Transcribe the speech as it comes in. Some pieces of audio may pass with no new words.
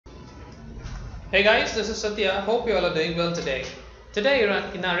Hey guys, this is Satya. Hope you all are doing well today. Today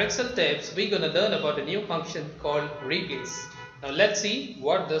in our Excel tips, we're going to learn about a new function called replace. Now let's see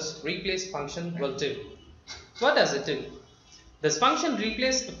what this replace function will do. What does it do? This function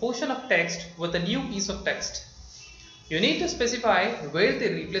replaces a portion of text with a new piece of text. You need to specify where the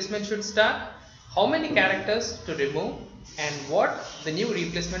replacement should start, how many characters to remove, and what the new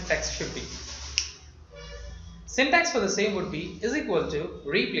replacement text should be. Syntax for the same would be is equal to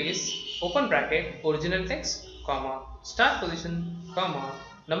replace open bracket original text comma start position comma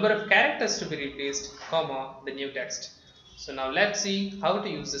number of characters to be replaced comma the new text. So now let's see how to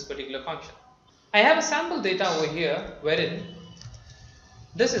use this particular function. I have a sample data over here wherein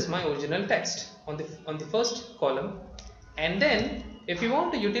this is my original text on the first column, and then if you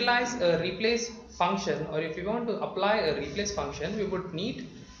want to utilize a replace function or if you want to apply a replace function, we would need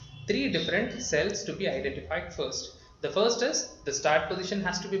three different cells to be identified first. The first is the start position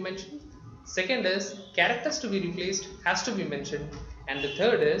has to be mentioned. Second is characters to be replaced has to be mentioned, and the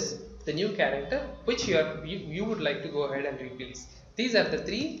third is the new character which you would like to go ahead and replace. These are the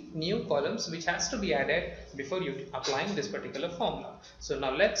three new columns which has to be added before you applying this particular formula. So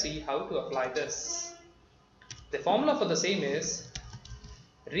now let's see how to apply this. The formula for the same is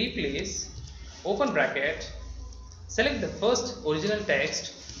replace open bracket select the first original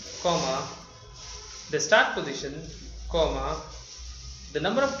text comma the start position comma the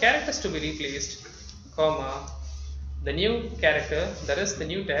number of characters to be replaced comma the new character, that is the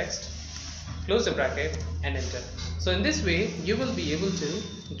new text, close the bracket and enter. So in this way you will be able to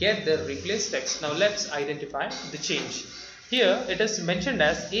get the replaced text. Now let's identify the change. Here it is mentioned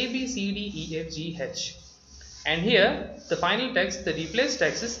as A B C D E F G H, and here the final text, the replaced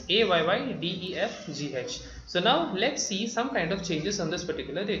text, is A Y Y D E F G H. So now let's see some kind of changes on this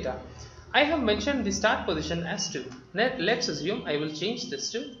particular data. I have mentioned the start position as 2. Let's assume I will change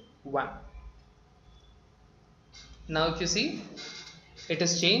this to 1. Now if you see, it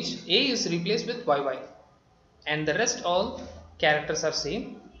is changed. A is replaced with YY and the rest all characters are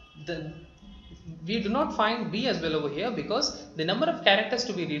same. We do not find B as well over here because the number of characters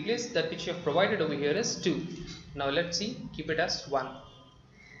to be replaced that which you have provided over here is 2. Now let's see, keep it as 1.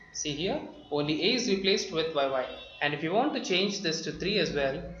 See here, only A is replaced with YY, and if you want to change this to 3 as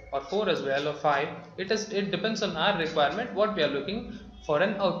well or 4 as well or 5, it depends on our requirement what we are looking for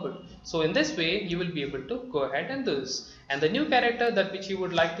an output. So in this way you will be able to go ahead and do this, and the new character that which you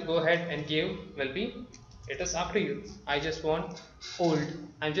would like to go ahead and give will be, it is up to you. I just want old,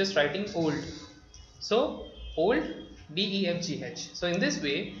 I'm just writing old, so old DEFGH. So in this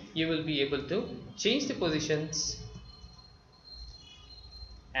way you will be able to change the positions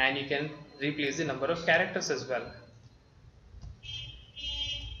and you can replace the number of characters as well,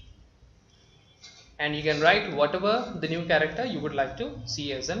 and you can write whatever the new character you would like to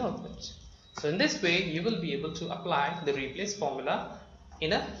see as an output. So in this way you will be able to apply the replace formula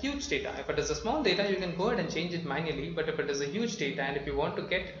in a huge data. If it is a small data you can go ahead and change it manually, but if it is a huge data and if you want to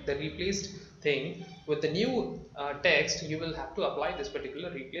get the replaced thing with the new text, you will have to apply this particular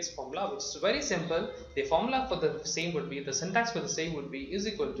replace formula, which is very simple. The formula for the same would be, the syntax for the same would be is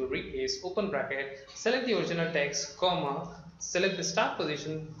equal to replace open bracket select the original text comma select the start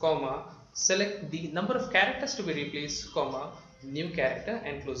position comma select the number of characters to be replaced comma new character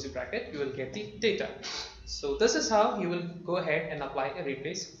and close the bracket. You will get the data. So this is how you will go ahead and apply a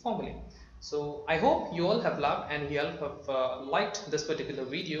replace formula. So I hope you all have loved and you all have liked this particular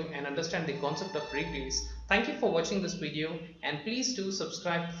video and understand the concept of replace. Thank you for watching this video, and please do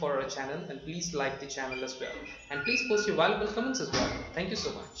subscribe for our channel, and please like the channel as well, and please post your valuable comments as well. Thank you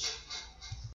so much.